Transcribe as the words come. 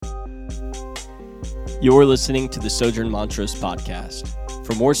You're listening to the Sojourn Montrose podcast.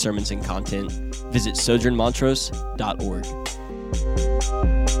 For more sermons and content, visit sojournmontrose.org.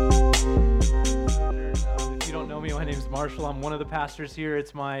 If you don't know me, my name is Marshall. I'm one of the pastors here.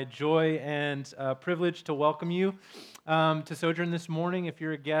 It's my joy and privilege to welcome you to Sojourn this morning. If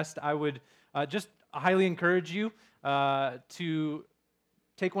you're a guest, I would just highly encourage you to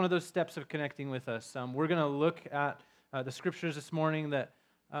take one of those steps of connecting with us. We're going to look at the scriptures this morning that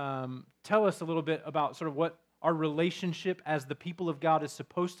tell us a little bit about sort of what our relationship as the people of God is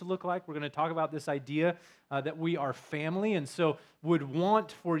supposed to look like. We're going to talk about this idea that we are family, and so would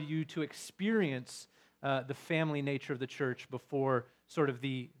want for you to experience the family nature of the church before sort of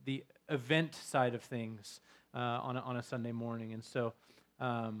the event side of things on a Sunday morning. And so,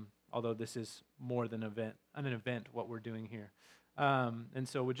 although this is more than an event, what we're doing here. And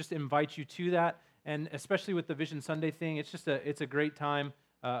so we'll just invite you to that, and especially with the Vision Sunday thing, it's a great time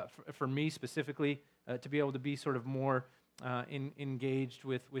for me specifically to be able to be sort of more engaged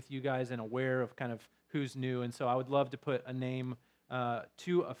with you guys and aware of kind of who's new. And so I would love to put a name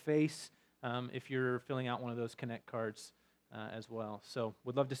to a face if you're filling out one of those Connect cards as well. So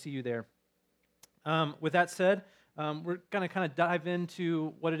would love to see you there. With that said, we're going to kind of dive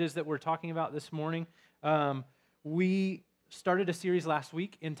into what it is that we're talking about this morning. We started a series last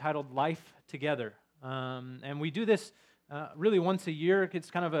week entitled Life Together. And we do this really once a year. It's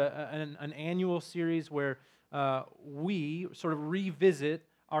kind of an annual series where we sort of revisit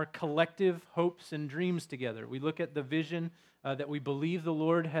our collective hopes and dreams together. We look at the vision that we believe the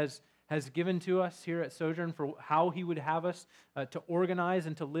Lord has given to us here at Sojourn for how He would have us to organize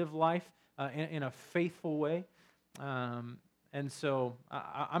and to live life in a faithful way. And so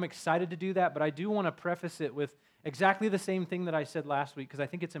I'm excited to do that, but I do want to preface it with exactly the same thing that I said last week, because I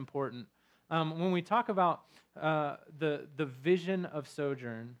think it's important. When we talk about the vision of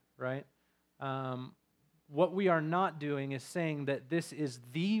Sojourn, right, what we are not doing is saying that this is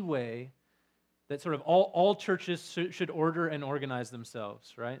the way that sort of all churches should order and organize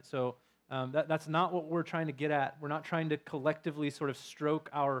themselves, right? So that's not what we're trying to get at. We're not trying to collectively sort of stroke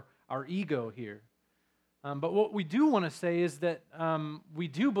our ego here. But what we do want to say is that we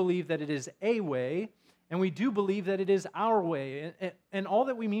do believe that it is a way, and we do believe that it is our way. And all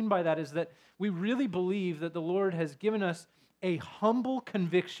that we mean by that is that we really believe that the Lord has given us a humble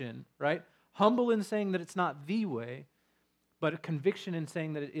conviction, right? Humble in saying that it's not the way, but a conviction in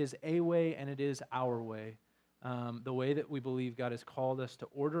saying that it is a way and it is our way. The way that we believe God has called us to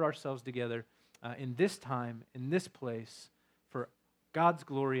order ourselves together in this time, in this place, for God's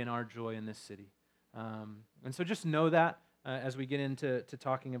glory and our joy in this city. And so just know that as we get into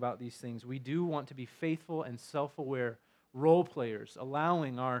talking about these things, we do want to be faithful and self-aware role players,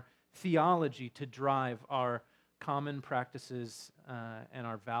 allowing our theology to drive our common practices and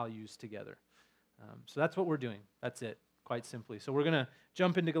our values together. So that's what we're doing. That's it, quite simply. So we're going to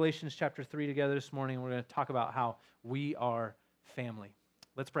jump into Galatians chapter 3 together this morning, and we're going to talk about how we are family.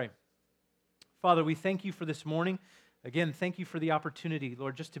 Let's pray. Father, we thank you for this morning. Again, thank you for the opportunity,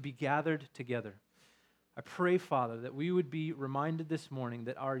 Lord, just to be gathered together. I pray, Father, that we would be reminded this morning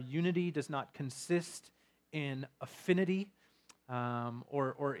that our unity does not consist in affinity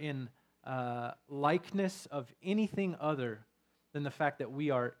or in likeness of anything other than the fact that we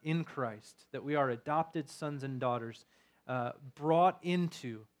are in Christ, that we are adopted sons and daughters, brought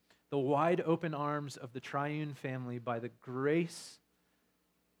into the wide open arms of the triune family by the grace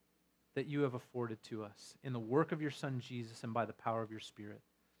that you have afforded to us in the work of your Son, Jesus, and by the power of your Spirit.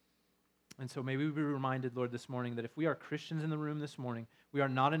 And so may we be reminded, Lord, this morning that if we are Christians in the room this morning, we are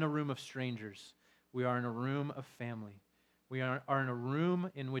not in a room of strangers. We are in a room of family. We are in a room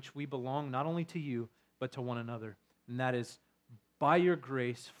in which we belong not only to you, but to one another. And that is by your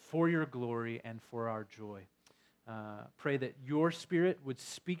grace, for your glory, and for our joy. Pray that your Spirit would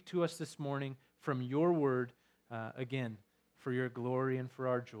speak to us this morning from your word, again, for your glory and for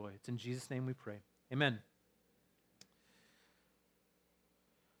our joy. It's in Jesus' name we pray. Amen.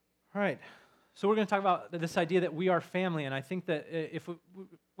 All right, so we're going to talk about this idea that we are family, and I think that if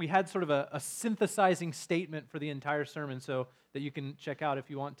we had sort of a synthesizing statement for the entire sermon, so that you can check out if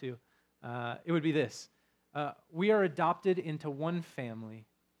you want to, it would be this. We are adopted into one family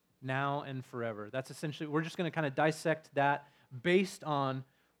now and forever. That's essentially, we're just going to kind of dissect that based on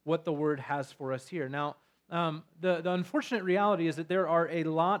what the Word has for us here. Now, the unfortunate reality is that there are a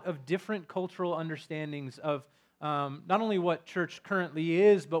lot of different cultural understandings of not only what church currently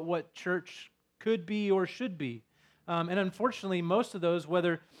is, but what church could be or should be. And unfortunately, most of those,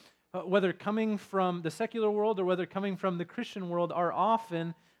 whether coming from the secular world or whether coming from the Christian world, are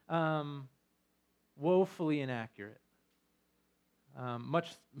often woefully inaccurate.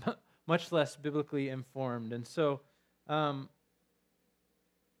 much less biblically informed. And so I'm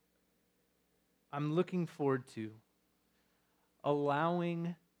looking forward to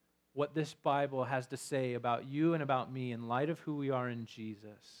allowing what this Bible has to say about you and about me in light of who we are in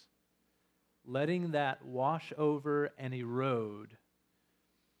Jesus, letting that wash over and erode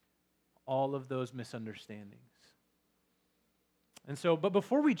all of those misunderstandings. And so, but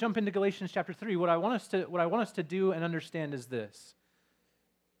before we jump into Galatians chapter 3, what I want us to do and understand is this.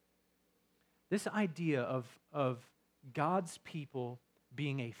 This idea of God's people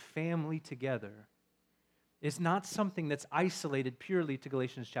being a family together is not something that's isolated purely to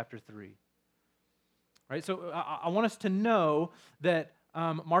Galatians chapter 3. Right? So I want us to know that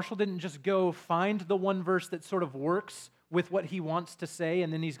Marshall didn't just go find the one verse that sort of works with what he wants to say,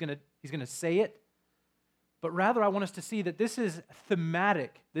 and then he's going to say it. But rather, I want us to see that this is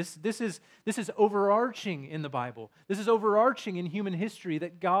thematic. This is overarching in the Bible. This is overarching in human history,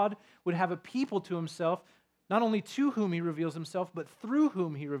 that God would have a people to himself, not only to whom he reveals himself, but through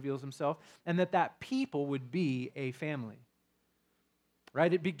whom he reveals himself, and that people would be a family.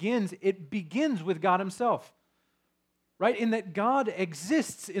 Right? It begins with God himself. Right? In that God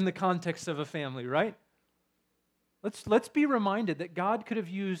exists in the context of a family, right? Let's be reminded that God could have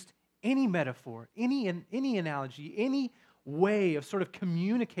used any metaphor, any analogy, any way of sort of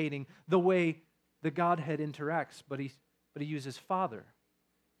communicating the way the Godhead interacts, but he uses Father,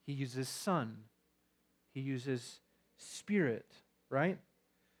 he uses Son, he uses Spirit, right?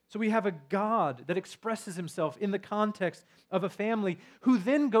 So we have a God that expresses himself in the context of a family, who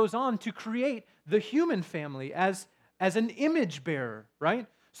then goes on to create the human family as an image bearer, right?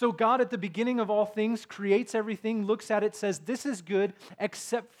 So God at the beginning of all things creates everything, looks at it, says, this is good,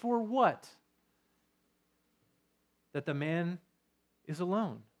 except for what? That the man is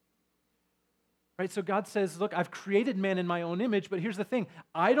alone. Right? So God says, look, I've created man in my own image, but here's the thing.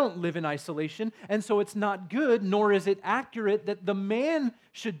 I don't live in isolation, and so it's not good, nor is it accurate that the man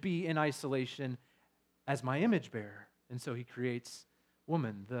should be in isolation as my image bearer. And so he creates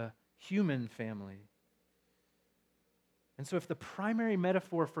woman, the human family. And so if the primary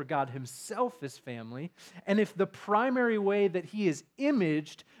metaphor for God himself is family, and if the primary way that he is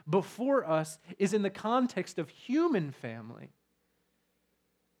imaged before us is in the context of human family,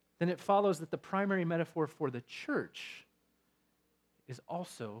 then it follows that the primary metaphor for the church is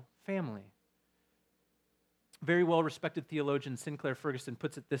also family. Very well-respected theologian Sinclair Ferguson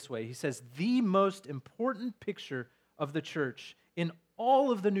puts it this way. He says, the most important picture of the church in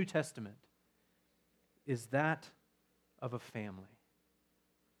all of the New Testament is that of a family.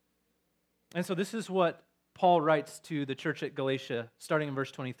 And so this is what Paul writes to the church at Galatia, starting in verse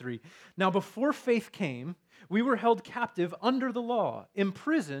 23. Now, before faith came, we were held captive under the law,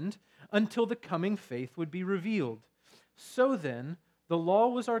 imprisoned until the coming faith would be revealed. So then, the law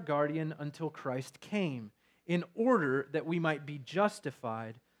was our guardian until Christ came, in order that we might be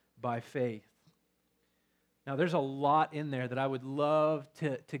justified by faith. Now, there's a lot in there that I would love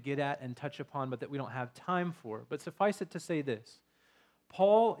to get at and touch upon, but that we don't have time for. But suffice it to say this.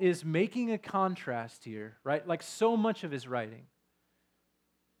 Paul is making a contrast here, right? Like so much of his writing,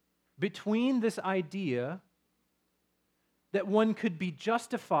 between this idea that one could be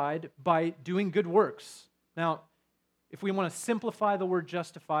justified by doing good works. Now, if we want to simplify the word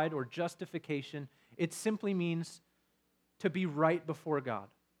justified or justification, it simply means to be right before God.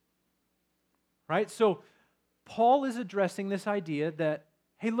 Right? So, Paul is addressing this idea that,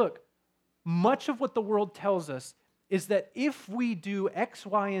 hey, look, much of what the world tells us is that if we do X,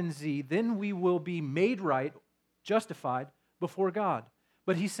 Y, and Z, then we will be made right, justified before God.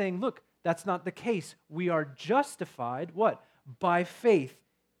 But he's saying, look, that's not the case. We are justified, what? By faith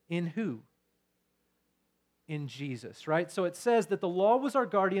in who? In Jesus, right? So it says that the law was our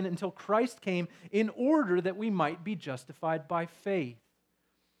guardian until Christ came in order that we might be justified by faith.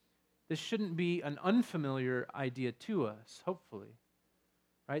 This shouldn't be an unfamiliar idea to us, hopefully.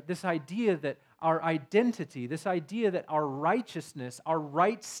 Right? This idea that our identity, this idea that our righteousness, our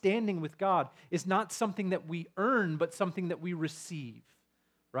right standing with God is not something that we earn, but something that we receive.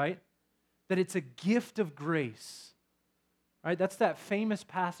 Right? That it's a gift of grace. Right? That's that famous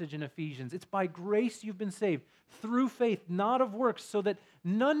passage in Ephesians. It's by grace you've been saved, through faith, not of works, so that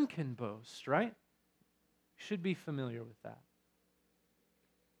none can boast. Right? You should be familiar with that.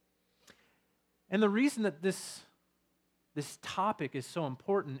 And the reason that this topic is so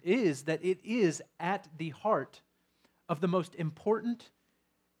important is that it is at the heart of the most important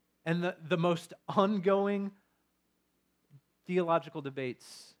and the most ongoing theological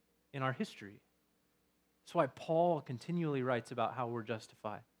debates in our history. That's why Paul continually writes about how we're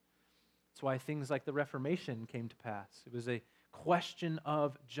justified. That's why things like the Reformation came to pass. It was a question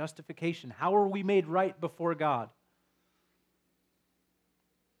of justification. How are we made right before God?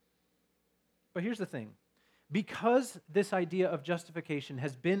 But here's the thing. Because this idea of justification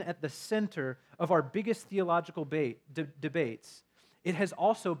has been at the center of our biggest theological debates, it has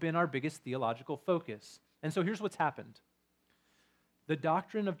also been our biggest theological focus. And so here's what's happened. The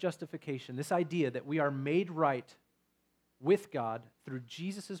doctrine of justification, this idea that we are made right with God through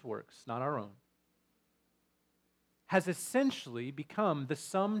Jesus' works, not our own, has essentially become the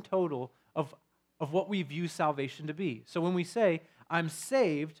sum total of what we view salvation to be. So when we say, I'm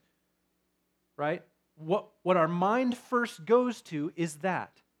saved, right? What our mind first goes to is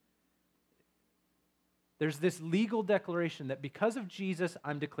that. There's this legal declaration that because of Jesus,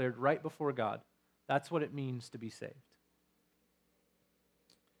 I'm declared right before God. That's what it means to be saved.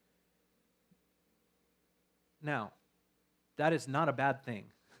 Now, that is not a bad thing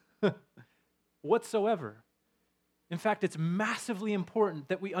whatsoever. In fact, it's massively important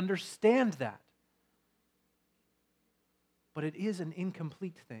that we understand that. But it is an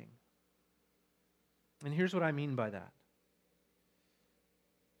incomplete thing. And here's what I mean by that.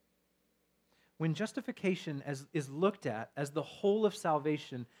 When justification is looked at as the whole of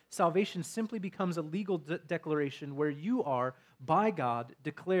salvation, salvation simply becomes a legal declaration where you are, by God,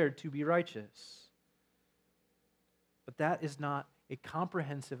 declared to be righteous. But that is not a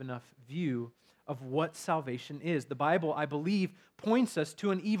comprehensive enough view of what salvation is. The Bible, I believe, points us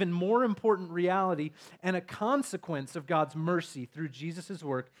to an even more important reality and a consequence of God's mercy through Jesus'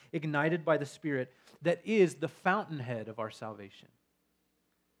 work ignited by the Spirit that is the fountainhead of our salvation.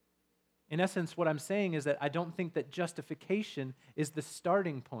 In essence, what I'm saying is that I don't think that justification is the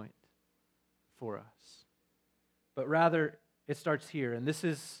starting point for us, but rather it starts here, and this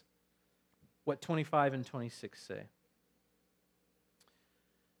is what 25 and 26 say.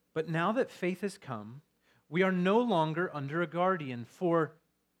 But now that faith has come, we are no longer under a guardian, for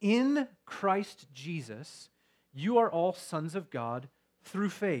in Christ Jesus, you are all sons of God through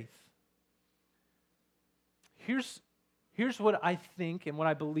faith. Here's what I think and what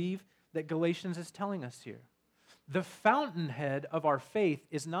I believe that Galatians is telling us here. The fountainhead of our faith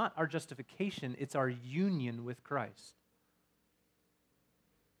is not our justification, it's our union with Christ.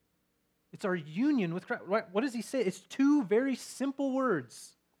 It's our union with Christ. What does he say? It's two very simple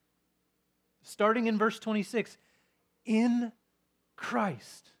words. Starting in verse 26, in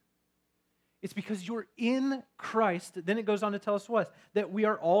Christ. It's because you're in Christ. Then it goes on to tell us what? That we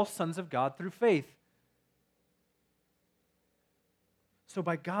are all sons of God through faith. So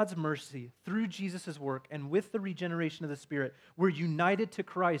by God's mercy, through Jesus' work, and with the regeneration of the Spirit, we're united to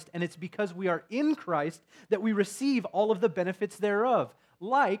Christ. And it's because we are in Christ that we receive all of the benefits thereof,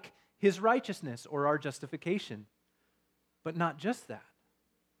 like His righteousness or our justification. But not just that.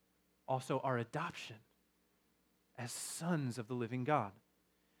 Also our adoption as sons of the living God.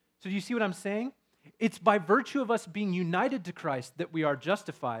 So do you see what I'm saying? It's by virtue of us being united to Christ that we are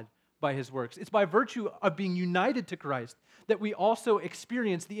justified by His works. It's by virtue of being united to Christ that we also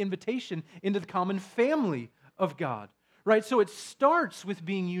experience the invitation into the common family of God, right? So it starts with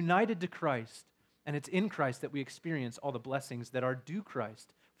being united to Christ, and it's in Christ that we experience all the blessings that are due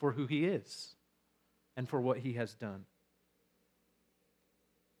Christ for who He is and for what He has done.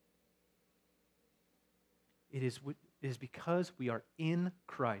 It is because we are in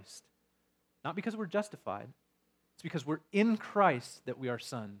Christ, not because we're justified. It's because we're in Christ that we are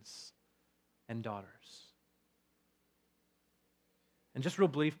sons and daughters. And just real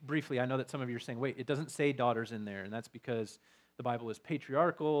briefly, I know that some of you are saying, wait, it doesn't say daughters in there, and that's because the Bible is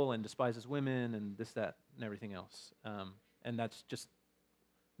patriarchal and despises women and this, that, and everything else. And that's just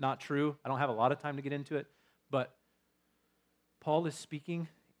not true. I don't have a lot of time to get into it, but Paul is speaking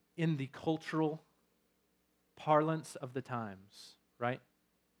in the cultural parlance of the times, right?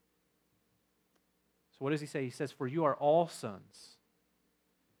 So what does he say? He says, for you are all sons.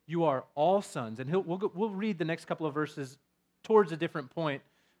 You are all sons. And we'll read the next couple of verses towards a different point,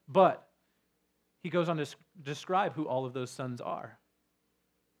 but he goes on to describe who all of those sons are.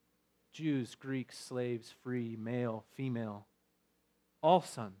 Jews, Greeks, slaves, free, male, female, all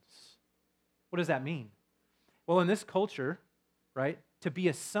sons. What does that mean? Well, in this culture, right, to be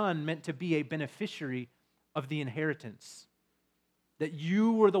a son meant to be a beneficiary of the inheritance, that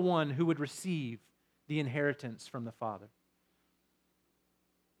you were the one who would receive the inheritance from the Father.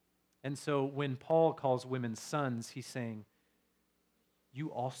 And so when Paul calls women sons, he's saying, you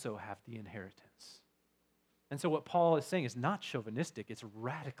also have the inheritance. And so what Paul is saying is not chauvinistic, it's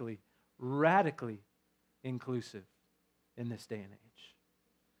radically, radically inclusive in this day and age.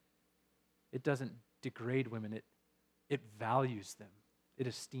 It doesn't degrade women, it values them, it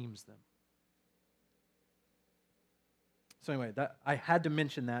esteems them. So anyway, I had to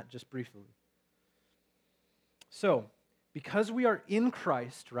mention that just briefly. So, because we are in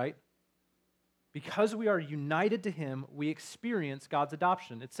Christ, right? Because we are united to him, we experience God's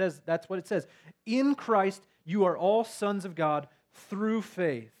adoption. It says, that's what it says. In Christ, you are all sons of God through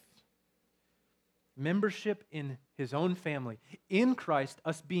faith. Membership in his own family. In Christ,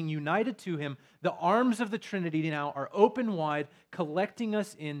 us being united to him, the arms of the Trinity now are open wide, collecting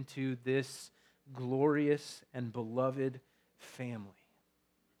us into this glorious and beloved family.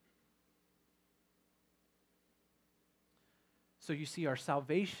 So you see, our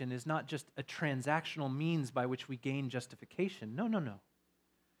salvation is not just a transactional means by which we gain justification. No.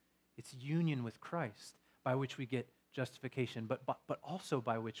 It's union with Christ by which we get justification, but also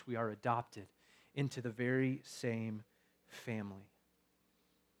by which we are adopted into the very same family.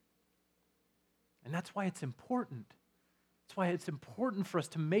 And that's why it's important. That's why it's important for us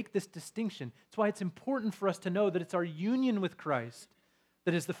to make this distinction. That's why it's important for us to know that it's our union with Christ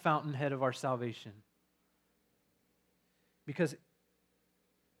that is the fountainhead of our salvation. Because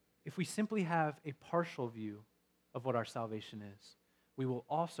if we simply have a partial view of what our salvation is, we will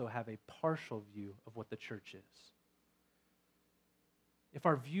also have a partial view of what the church is. If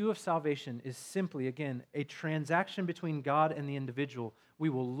our view of salvation is simply, again, a transaction between God and the individual, we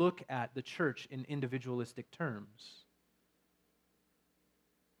will look at the church in individualistic terms.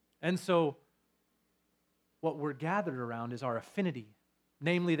 And so, what we're gathered around is our affinity,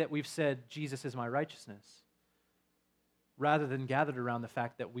 namely that we've said, Jesus is my righteousness, rather than gathered around the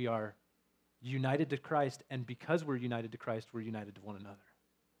fact that we are united to Christ, and because we're united to Christ, we're united to one another,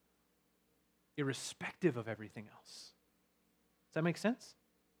 irrespective of everything else. Does that make sense?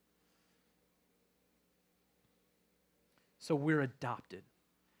 So we're adopted.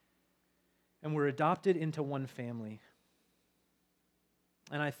 And we're adopted into one family.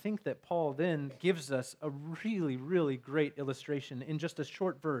 And I think that Paul then gives us a really, really great illustration in just a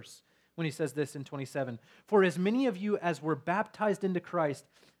short verse when he says this in 27. For as many of you as were baptized into Christ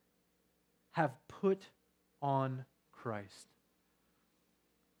have put on Christ.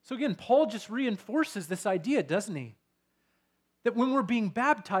 So again, Paul just reinforces this idea, doesn't he? That when we're being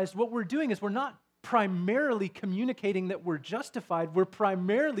baptized, what we're doing is we're not primarily communicating that we're justified. We're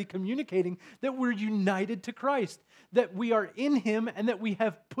primarily communicating that we're united to Christ, that we are in him and that we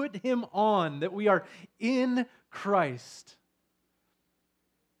have put him on, that we are in Christ.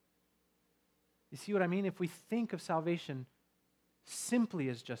 You see what I mean? If we think of salvation simply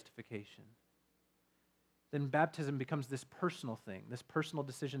as justification, then baptism becomes this personal thing, this personal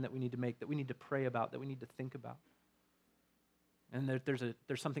decision that we need to make, that we need to pray about, that we need to think about. And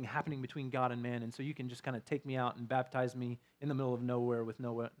there's something happening between God and man, and so you can just kind of take me out and baptize me in the middle of nowhere with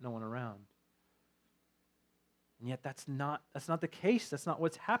no one around. And yet that's not the case. That's not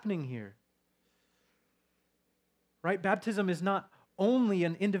what's happening here. Right? Baptism is not only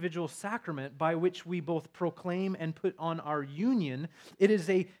an individual sacrament by which we both proclaim and put on our union. It is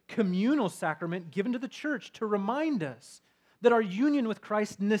a communal sacrament given to the church to remind us that our union with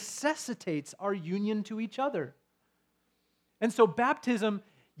Christ necessitates our union to each other. And so baptism,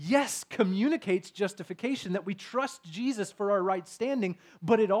 yes, communicates justification, that we trust Jesus for our right standing,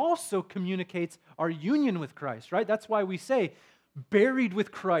 but it also communicates our union with Christ, right? That's why we say, buried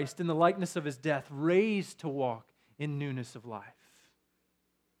with Christ in the likeness of his death, raised to walk in newness of life.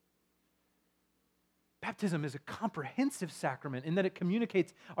 Baptism is a comprehensive sacrament in that it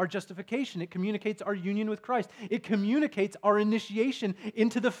communicates our justification. It communicates our union with Christ. It communicates our initiation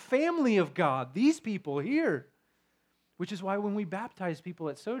into the family of God, these people here. Which is why when we baptize people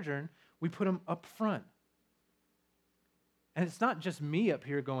at Sojourn, we put them up front. And it's not just me up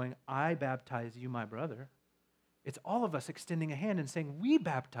here going, I baptize you, my brother. It's all of us extending a hand and saying, we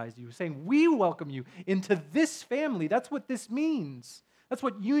baptize you, saying, we welcome you into this family. That's what this means. That's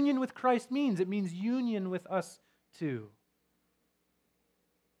what union with Christ means. It means union with us too.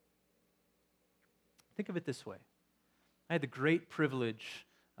 Think of it this way. I had the great privilege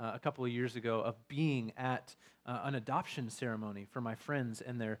a couple of years ago of being at an adoption ceremony for my friends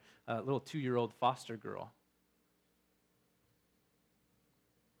and their little 2-year-old foster girl.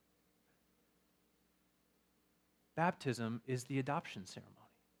 Baptism is the adoption ceremony.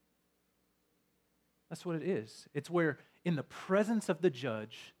 That's what it is. It's where in the presence of the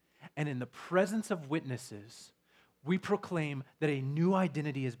judge and in the presence of witnesses, we proclaim that a new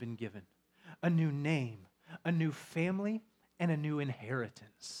identity has been given, a new name, a new family, and a new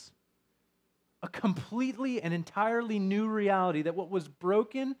inheritance. A completely and entirely new reality that what was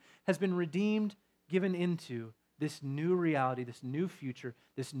broken has been redeemed, given into this new reality, this new future,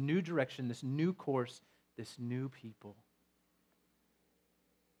 this new direction, this new course, this new people.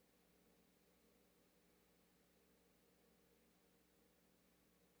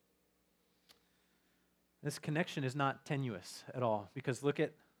 This connection is not tenuous at all, because look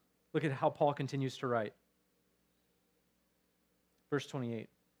at how Paul continues to write. Verse 28.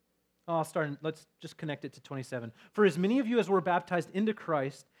 Let's just connect it to 27. For as many of you as were baptized into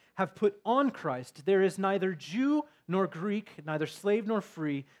Christ have put on Christ. There is neither Jew nor Greek, neither slave nor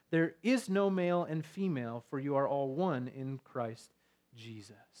free. There is no male and female, for you are all one in Christ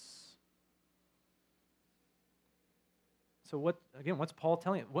Jesus. So what's Paul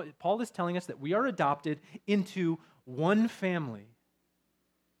telling us? What Paul is telling us that we are adopted into one family.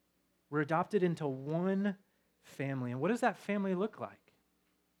 We're adopted into one family. And what does that family look like?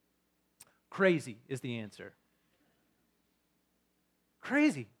 Crazy is the answer.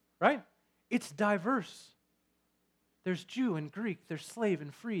 Crazy, right? It's diverse. There's Jew and Greek, there's slave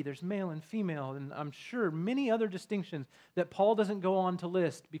and free, there's male and female, and I'm sure many other distinctions that Paul doesn't go on to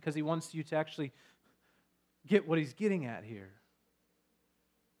list because he wants you to actually get what he's getting at here.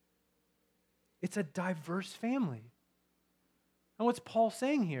 It's a diverse family. And what's Paul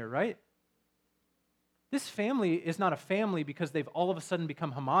saying here, right? This family is not a family because they've all of a sudden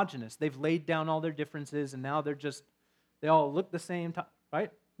become homogenous. They've laid down all their differences and now they all look the same,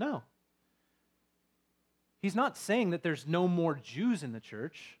 right? No. He's not saying that there's no more Jews in the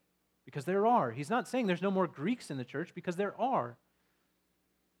church, because there are. He's not saying there's no more Greeks in the church, because there are.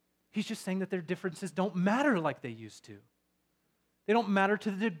 He's just saying that their differences don't matter like they used to. They don't matter to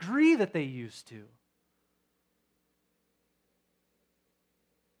the degree that they used to.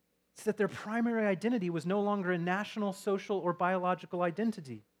 It's that their primary identity was no longer a national, social, or biological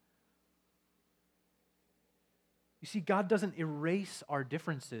identity. You see, God doesn't erase our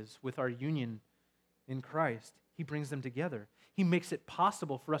differences with our union in Christ. He brings them together. He makes it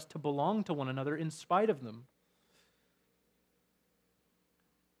possible for us to belong to one another in spite of them.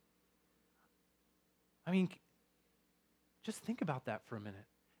 I mean, just think about that for a minute.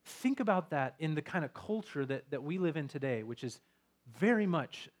 Think about that in the kind of culture that we live in today, which is very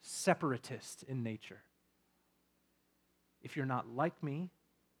much separatist in nature. If you're not like me,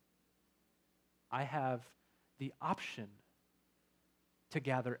 I have the option to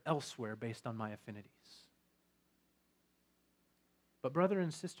gather elsewhere based on my affinities. But brother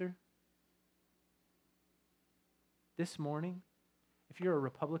and sister, this morning, if you're a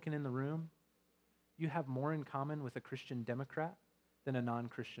Republican in the room, you have more in common with a Christian Democrat than a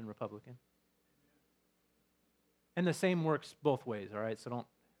non-Christian Republican. And the same works both ways, all right? So I'm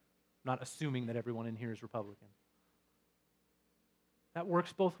not assuming that everyone in here is Republican. That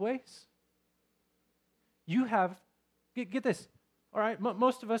works both ways. You have, get this, all right?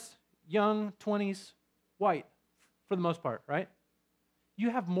 Most of us, young, 20s, white, for the most part, right? You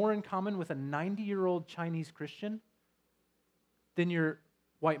have more in common with a 90-year-old Chinese Christian than your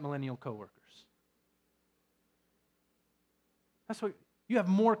white millennial coworkers. That's what, you have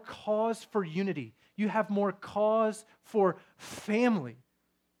more cause for unity. You have more cause for family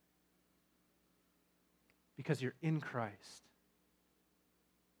because you're in Christ.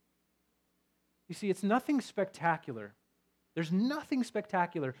 You see, it's nothing spectacular. There's nothing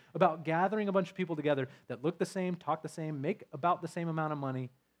spectacular about gathering a bunch of people together that look the same, talk the same, make about the same amount of money,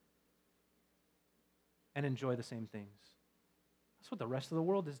 and enjoy the same things. That's what the rest of the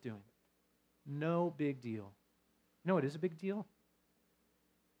world is doing. No big deal. You know what is a big deal?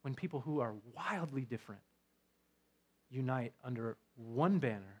 When people who are wildly different unite under one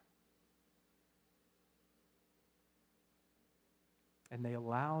banner and they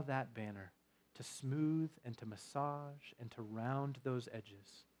allow that banner to smooth and to massage and to round those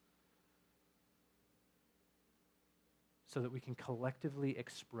edges so that we can collectively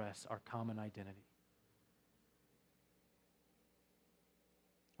express our common identity.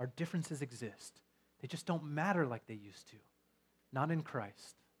 Our differences exist. They just don't matter like they used to. Not in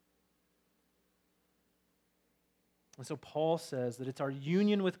Christ. And so Paul says that it's our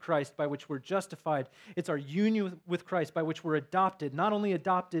union with Christ by which we're justified. It's our union with Christ by which we're adopted, not only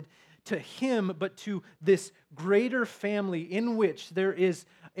adopted to Him, but to this greater family in which there is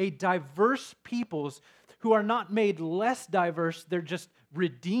a diverse peoples who are not made less diverse, they're just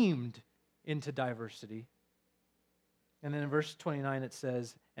redeemed into diversity. And then in verse 29 it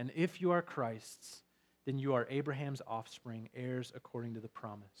says, "And if you are Christ's, then you are Abraham's offspring, heirs according to the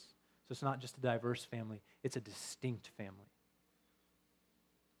promise." So it's not just a diverse family, it's a distinct family.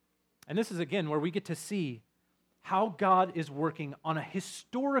 And this is, again, where we get to see how God is working on a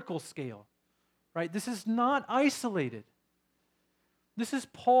historical scale, right? This is not isolated. This is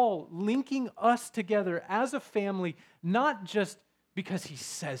Paul linking us together as a family, not just because he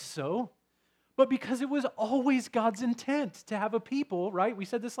says so, but because it was always God's intent to have a people, right? We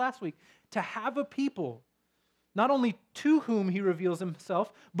said this last week, to have a people Not only to whom he reveals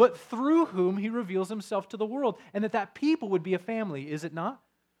himself, but through whom he reveals himself to the world, and that people would be a family, is it not?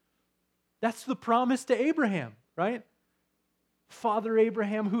 That's the promise to Abraham, right? Father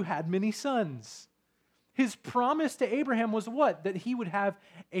Abraham, who had many sons. His promise to Abraham was what? That he would have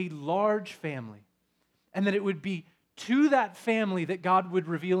a large family, and that it would be to that family that God would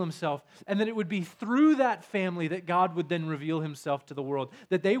reveal himself, and that it would be through that family that God would then reveal himself to the world,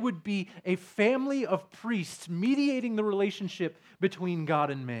 that they would be a family of priests mediating the relationship between God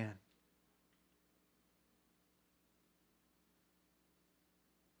and man.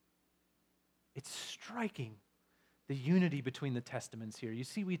 It's striking, the unity between the testaments here. You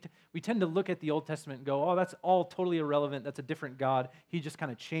see, we tend to look at the Old Testament and go, oh, that's all totally irrelevant. That's a different God. He just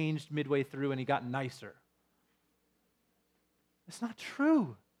kind of changed midway through and he got nicer. It's not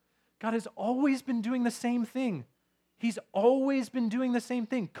true. God has always been doing the same thing. He's always been doing the same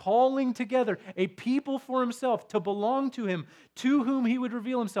thing, calling together a people for himself to belong to him, to whom he would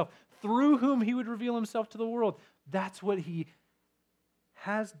reveal himself, through whom he would reveal himself to the world. That's what he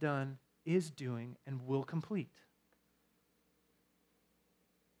has done, is doing, and will complete.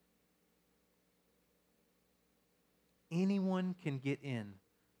 Anyone can get in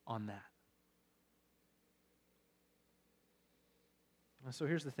on that. So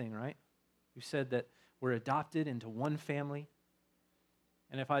here's the thing, right? We said that we're adopted into one family.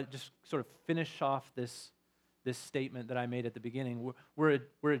 And if I just sort of finish off this statement that I made at the beginning, we're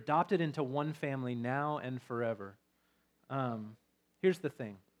adopted into one family now and forever. Here's the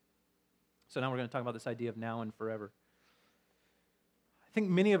thing. So now we're going to talk about this idea of now and forever. I think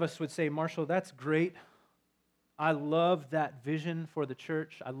many of us would say, Marshall, that's great. I love that vision for the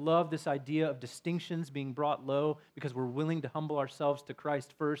church. I love this idea of distinctions being brought low because we're willing to humble ourselves to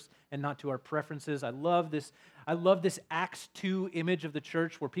Christ first and not to our preferences. I love this Acts 2 image of the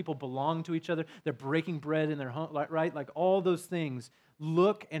church where people belong to each other. They're breaking bread in their home, right? Like all those things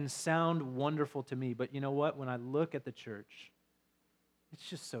look and sound wonderful to me. But you know what? When I look at the church, it's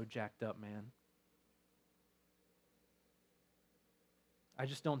just so jacked up, man. I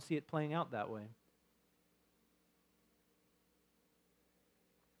just don't see it playing out that way.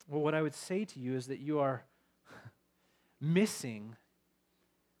 Well, what I would say to you is that you are missing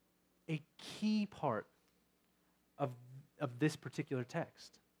a key part of this particular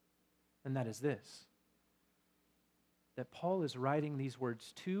text, and that is this, that Paul is writing these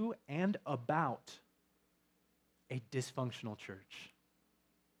words to and about a dysfunctional church.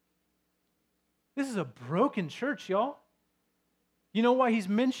 This is a broken church, y'all. You know why he's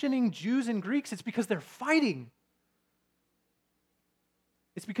mentioning Jews and Greeks? It's because they're fighting.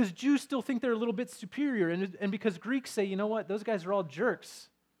 It's because Jews still think they're a little bit superior, and because Greeks say, you know what, those guys are all jerks.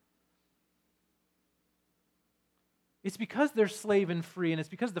 It's because they're slave and free, and it's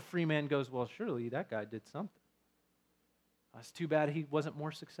because the free man goes, well, surely that guy did something. It's too bad he wasn't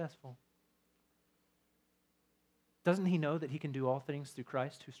more successful. Doesn't he know that he can do all things through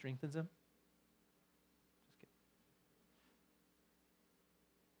Christ who strengthens him? Just kidding.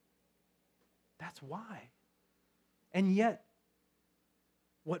 That's why. And yet,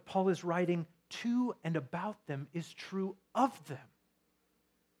 what Paul is writing to and about them is true of them,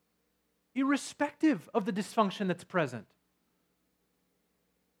 irrespective of the dysfunction that's present.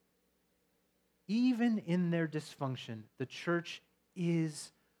 Even in their dysfunction, the church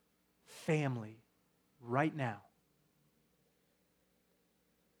is family right now.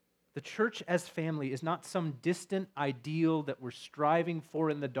 The church as family is not some distant ideal that we're striving for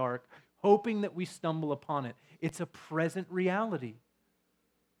in the dark, hoping that we stumble upon it. It's a present reality.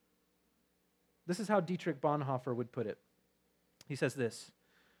 This is how Dietrich Bonhoeffer would put it. He says this: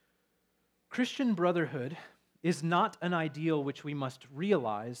 Christian brotherhood is not an ideal which we must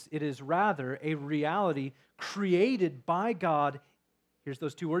realize. It is rather a reality created by God, here's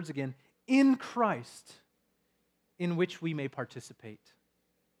those two words again, in Christ, in which we may participate.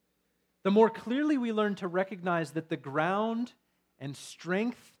 The more clearly we learn to recognize that the ground and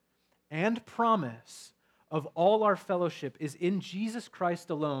strength and promise of all our fellowship is in Jesus Christ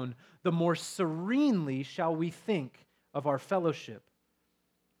alone, the more serenely shall we think of our fellowship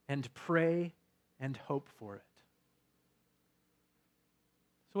and pray and hope for it.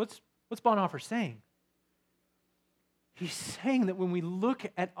 So what's Bonhoeffer saying? He's saying that when we look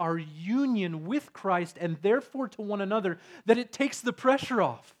at our union with Christ and therefore to one another, that it takes the pressure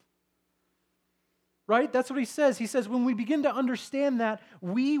off. Right? That's what he says. He says when we begin to understand that,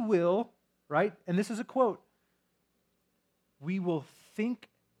 we will, right? And this is a quote, we will think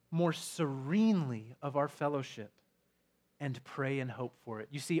more serenely of our fellowship and pray and hope for it.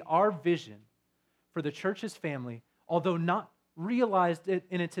 You see, our vision for the church's family, although not realized it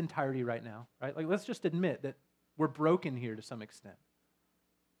in its entirety right now, right? Like, let's just admit that We're broken here to some extent.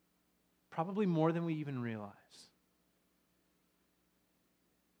 Probably more than we even realize.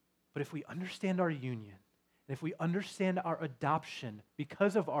 But if we understand our union, and if we understand our adoption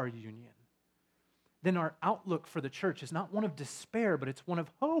because of our union, then our outlook for the church is not one of despair, but it's one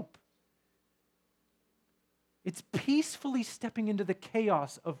of hope. It's peacefully stepping into the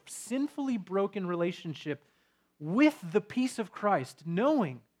chaos of sinfully broken relationship with the peace of Christ,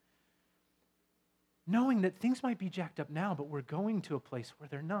 knowing that things might be jacked up now, but we're going to a place where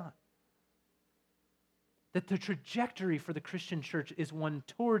they're not. That the trajectory for the Christian church is one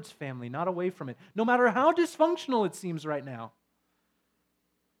towards family, not away from it, no matter how dysfunctional it seems right now.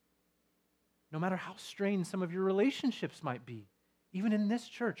 No matter how strained some of your relationships might be, even in this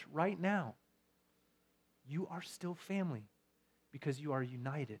church right now, you are still family because you are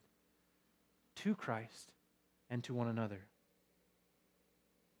united to Christ and to one another.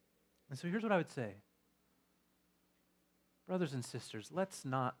 And so here's what I would say. Brothers and sisters, let's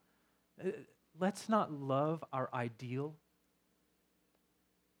not love our ideal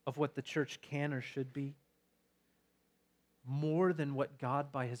of what the church can or should be more than what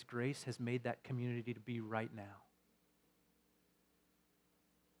God, by His grace, has made that community to be right now.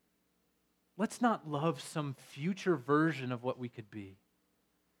 Let's not love some future version of what we could be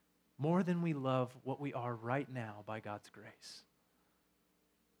more than we love what we are right now by God's grace.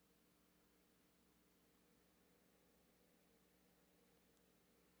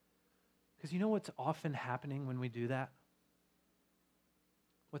 Because you know what's often happening when we do that?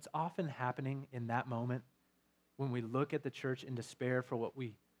 What's often happening in that moment when we look at the church in despair for what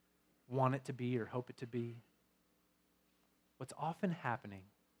we want it to be or hope it to be? What's often happening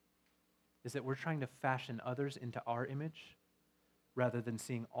is that we're trying to fashion others into our image rather than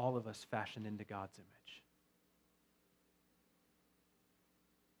seeing all of us fashioned into God's image.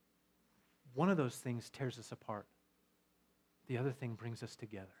 One of those things tears us apart. The other thing brings us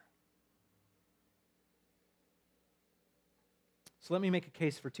together. So let me make a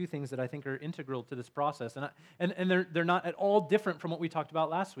case for two things that I think are integral to this process. And they're not at all different from what we talked about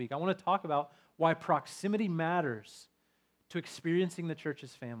last week. I want to talk about why proximity matters to experiencing the church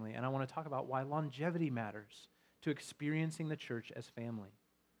as family. And I want to talk about why longevity matters to experiencing the church as family.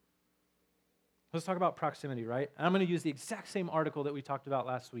 Let's talk about proximity, right? And I'm going to use the exact same article that we talked about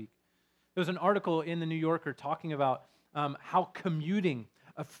last week. There was an article in the New Yorker talking about how commuting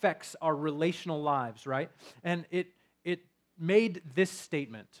affects our relational lives, right? And it made this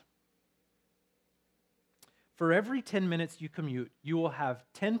statement. For every 10 minutes you commute, you will have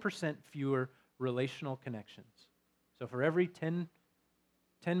 10% fewer relational connections. So for every 10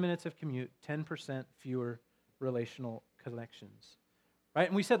 minutes of commute, 10% fewer relational connections. Right?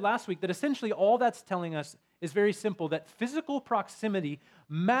 And we said last week that essentially all that's telling us is very simple, that physical proximity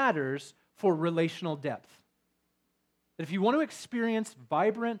matters for relational depth. That if you want to experience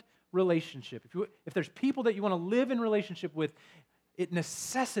vibrant relationship, if there's people that you want to live in relationship with, it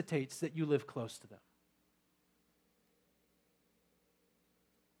necessitates that you live close to them.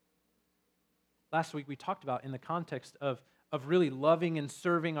 Last week we talked about in the context of really loving and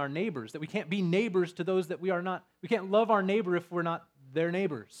serving our neighbors, that we can't be neighbors to those that we are not. We can't love our neighbor if we're not their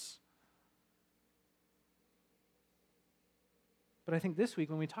neighbors. But I think this week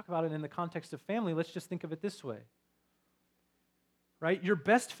when we talk about it in the context of family, let's just think of it this way. Right? Your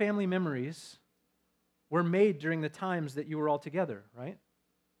best family memories were made during the times that you were all together, right?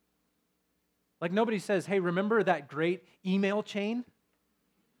 Like nobody says, hey, remember that great email chain?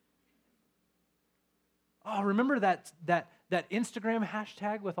 Oh, remember that Instagram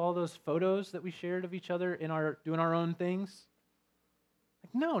hashtag with all those photos that we shared of each other doing our own things?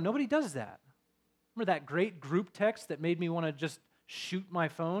 Like, no, nobody does that. Remember that great group text that made me want to just shoot my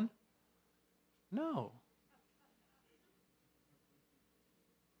phone? No.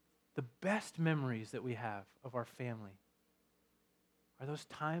 The best memories that we have of our family are those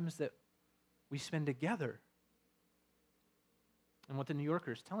times that we spend together. And what the New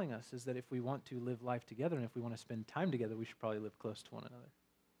Yorker is telling us is that if we want to live life together and if we want to spend time together, we should probably live close to one another.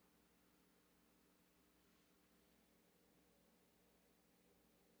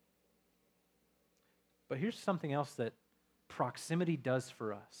 But here's something else that proximity does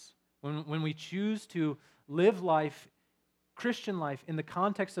for us. When we choose to live life, Christian life, in the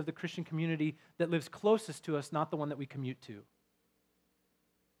context of the Christian community that lives closest to us, not the one that we commute to,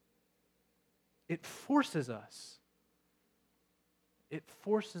 it forces us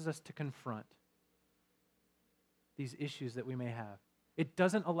to confront these issues that we may have. It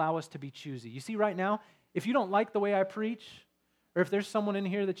doesn't allow us to be choosy. You see, right now, if you don't like the way I preach, or if there's someone in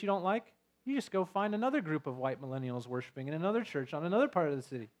here that you don't like, you just go find another group of white millennials worshiping in another church on another part of the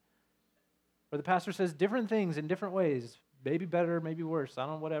city. where the pastor says different things in different ways, maybe better, maybe worse, I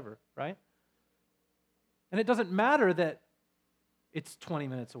don't know, whatever, right? And it doesn't matter that it's 20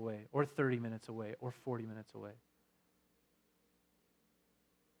 minutes away or 30 minutes away or 40 minutes away.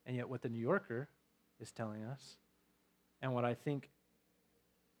 And yet what the New Yorker is telling us, and what I think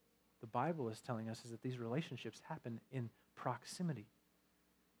the Bible is telling us, is that these relationships happen in proximity.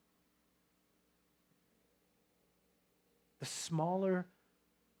 The smaller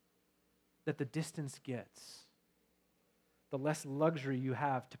that the distance gets, the less luxury you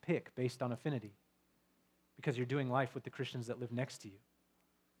have to pick based on affinity, because you're doing life with the Christians that live next to you,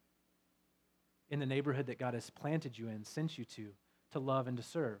 in the neighborhood that God has planted you in, sent you to love and to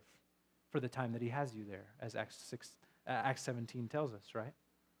serve for the time that he has you there, as Acts 17 tells us, right?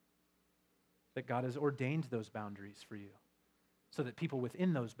 That God has ordained those boundaries for you so that people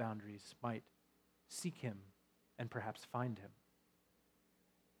within those boundaries might seek him and perhaps find him.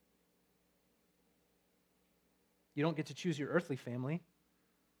 You don't get to choose your earthly family.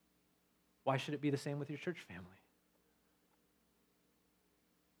 Why should it be the same with your church family?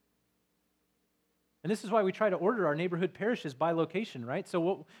 And this is why we try to order our neighborhood parishes by location, right?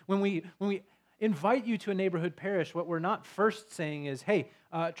 So when we invite you to a neighborhood parish, what we're not first saying is, hey,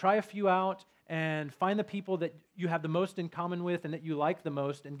 try a few out and find the people that you have the most in common with and that you like the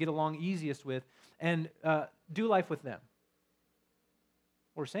most and get along easiest with, and do life with them.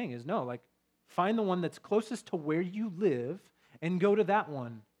 What we're saying is, no, like, find the one that's closest to where you live and go to that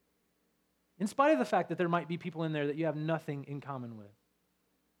one, in spite of the fact that there might be people in there that you have nothing in common with.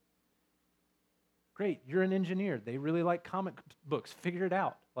 Great, you're an engineer. They really like comic books. Figure it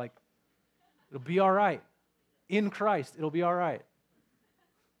out. Like, it'll be all right. In Christ, it'll be all right.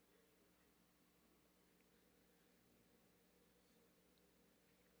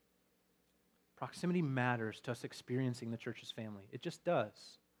 Proximity matters to us experiencing the church's family. It just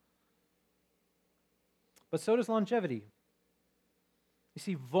does. But so does longevity. You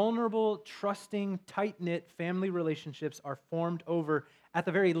see, vulnerable, trusting, tight-knit family relationships are formed over, at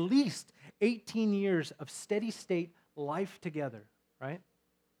the very least, 18 years of steady-state life together, right?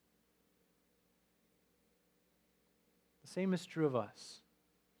 The same is true of us.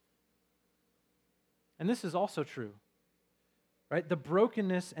 And this is also true, right? The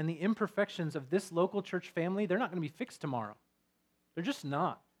brokenness and the imperfections of this local church family, they're not going to be fixed tomorrow. They're just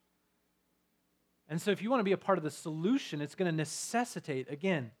not. And so if you want to be a part of the solution, it's going to necessitate,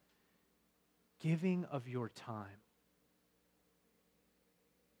 again, giving of your time.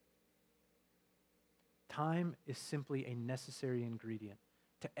 Time is simply a necessary ingredient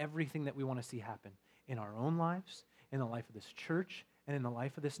to everything that we want to see happen in our own lives, in the life of this church, and in the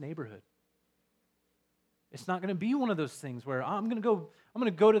life of this neighborhood. It's not going to be one of those things where I'm going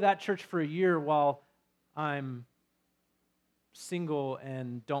to go to that church for a year while I'm single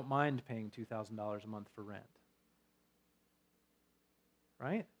and don't mind paying $2,000 a month for rent.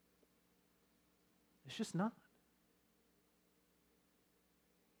 Right? It's just not.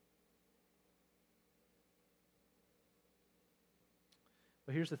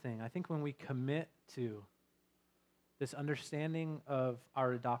 But here's the thing. I think when we commit to this understanding of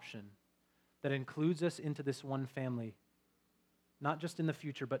our adoption that includes us into this one family, not just in the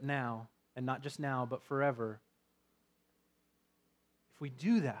future, but now, and not just now, but forever, if we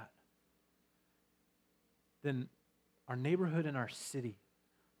do that, then our neighborhood and our city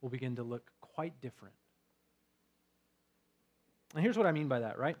will begin to look quite different. And here's what I mean by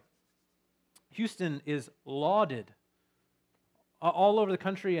that, right? Houston is lauded all over the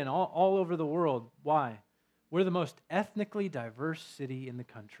country and all over the world. Why? We're the most ethnically diverse city in the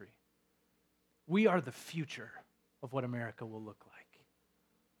country. We are the future of what America will look like,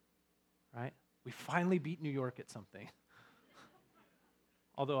 right? We finally beat New York at something.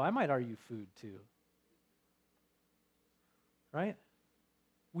 Although I might argue food too, right?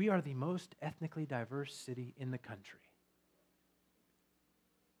 We are the most ethnically diverse city in the country.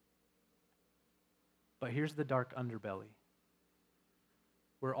 But here's the dark underbelly.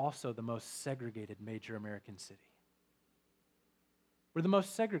 We're also the most segregated major American city. We're the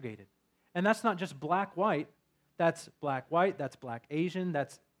most segregated. And that's not just black-white. That's black-white, that's black-Asian,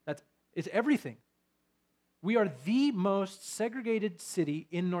 it's everything. We are the most segregated city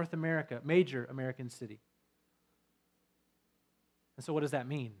in North America, major American city. And so what does that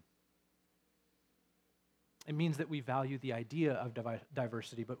mean? It means that we value the idea of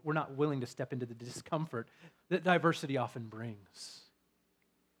diversity, but we're not willing to step into the discomfort that diversity often brings.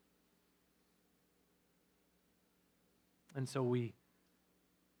 And so we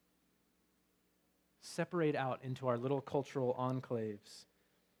separate out into our little cultural enclaves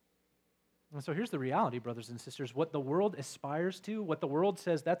And so here's the reality, brothers and sisters. What the world aspires to, what the world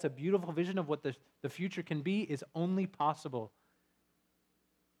says that's a beautiful vision of what the future can be, is only possible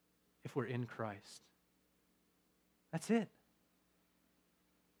if we're in Christ. That's it.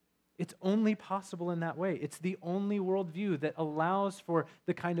 It's only possible in that way. It's the only worldview that allows for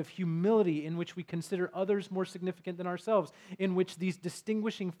the kind of humility in which we consider others more significant than ourselves, in which these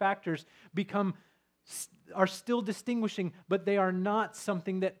distinguishing factors are still distinguishing, but they are not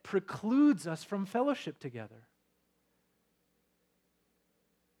something that precludes us from fellowship together.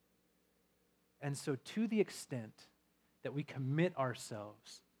 And so to the extent that we commit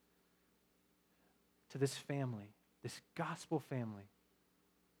ourselves to this family, this gospel family,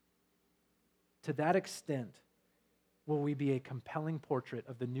 to that extent will we be a compelling portrait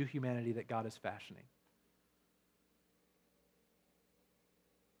of the new humanity that God is fashioning.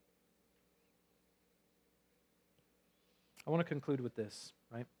 I want to conclude with this,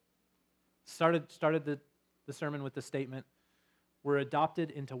 right? Started the sermon with the statement, we're adopted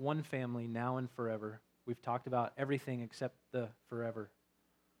into one family now and forever. We've talked about everything except the forever.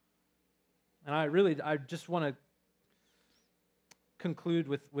 And I just want to conclude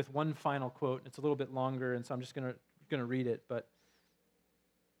with one final quote. It's a little bit longer, and so I'm just going to read it. But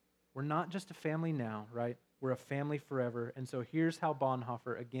we're not just a family now, right? We're a family forever. And so here's how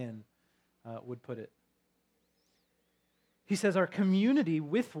Bonhoeffer, again, would put it. He says, our community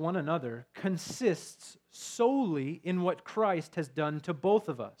with one another consists solely in what Christ has done to both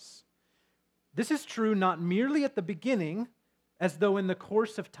of us. This is true not merely at the beginning, as though in the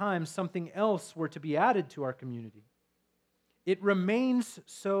course of time something else were to be added to our community. It remains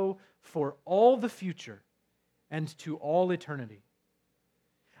so for all the future and to all eternity.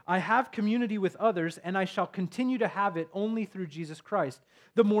 I have community with others, and I shall continue to have it only through Jesus Christ.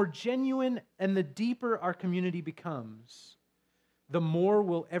 The more genuine and the deeper our community becomes, the more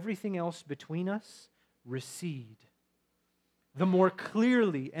will everything else between us recede. The more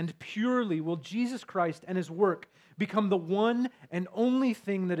clearly and purely will Jesus Christ and His work become the one and only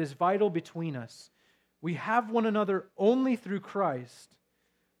thing that is vital between us. We have one another only through Christ,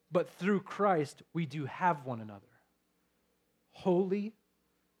 but through Christ we do have one another, holy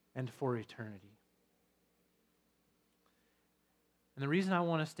and for eternity. And the reason I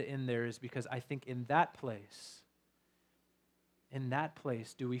want us to end there is because I think in that place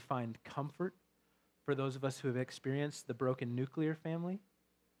do we find comfort for those of us who have experienced the broken nuclear family,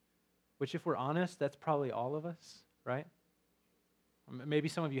 which if we're honest, that's probably all of us, right? Maybe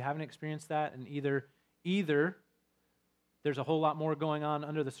some of you haven't experienced that, and either there's a whole lot more going on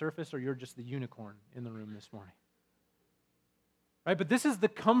under the surface, or you're just the unicorn in the room this morning. Right? But this is the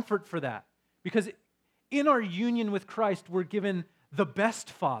comfort for that, because in our union with Christ, we're given the best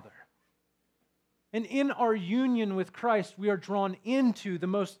Father. And in our union with Christ, we are drawn into the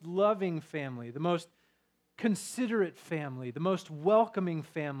most loving family, the most considerate family, the most welcoming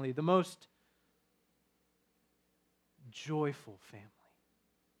family, the most joyful family.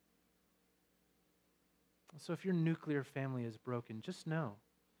 So if your nuclear family is broken, just know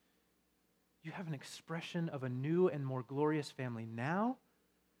you have an expression of a new and more glorious family now,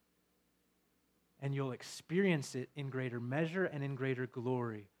 and you'll experience it in greater measure and in greater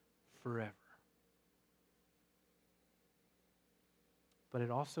glory forever. But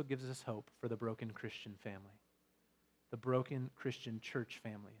it also gives us hope for the broken Christian family. The broken Christian church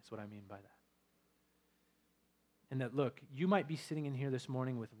family is what I mean by that. And that, look, you might be sitting in here this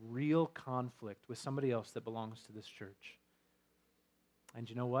morning with real conflict with somebody else that belongs to this church. And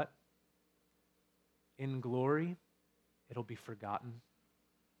you know what? In glory, it'll be forgotten.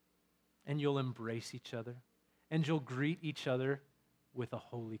 And you'll embrace each other. And you'll greet each other with a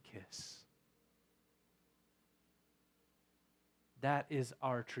holy kiss. That is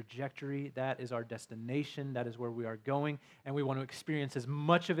our trajectory. That is our destination. That is where we are going. And we want to experience as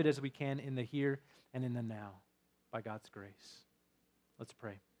much of it as we can in the here and in the now by God's grace. Let's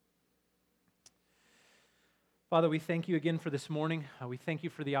pray. Father, we thank you again for this morning. We thank you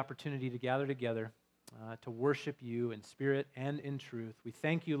for the opportunity to gather together to worship you in spirit and in truth. We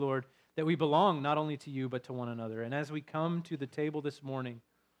thank you, Lord, that we belong not only to you but to one another. And as we come to the table this morning,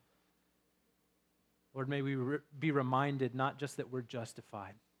 Lord, may we be reminded not just that we're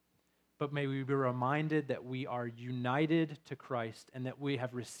justified, but may we be reminded that we are united to Christ and that we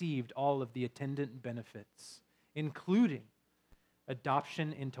have received all of the attendant benefits, including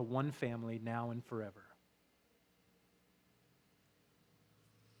adoption into one family now and forever.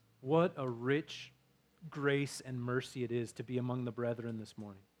 What a rich grace and mercy it is to be among the brethren this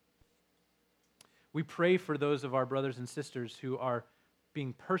morning. We pray for those of our brothers and sisters who are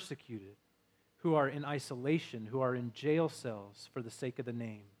being persecuted, who are in isolation, who are in jail cells for the sake of the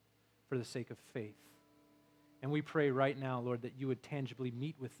name, for the sake of faith. And we pray right now, Lord, that you would tangibly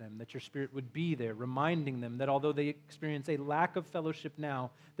meet with them, that your Spirit would be there, reminding them that although they experience a lack of fellowship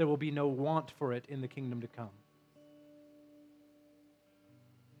now, there will be no want for it in the kingdom to come.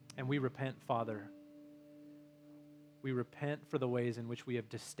 And we repent, Father. We repent for the ways in which we have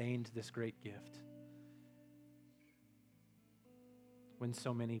disdained this great gift, when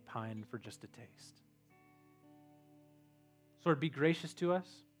so many pine for just a taste. So Lord, be gracious to us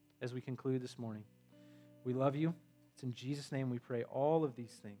as we conclude this morning. We love you. It's in Jesus' name we pray all of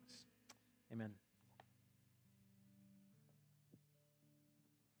these things. Amen.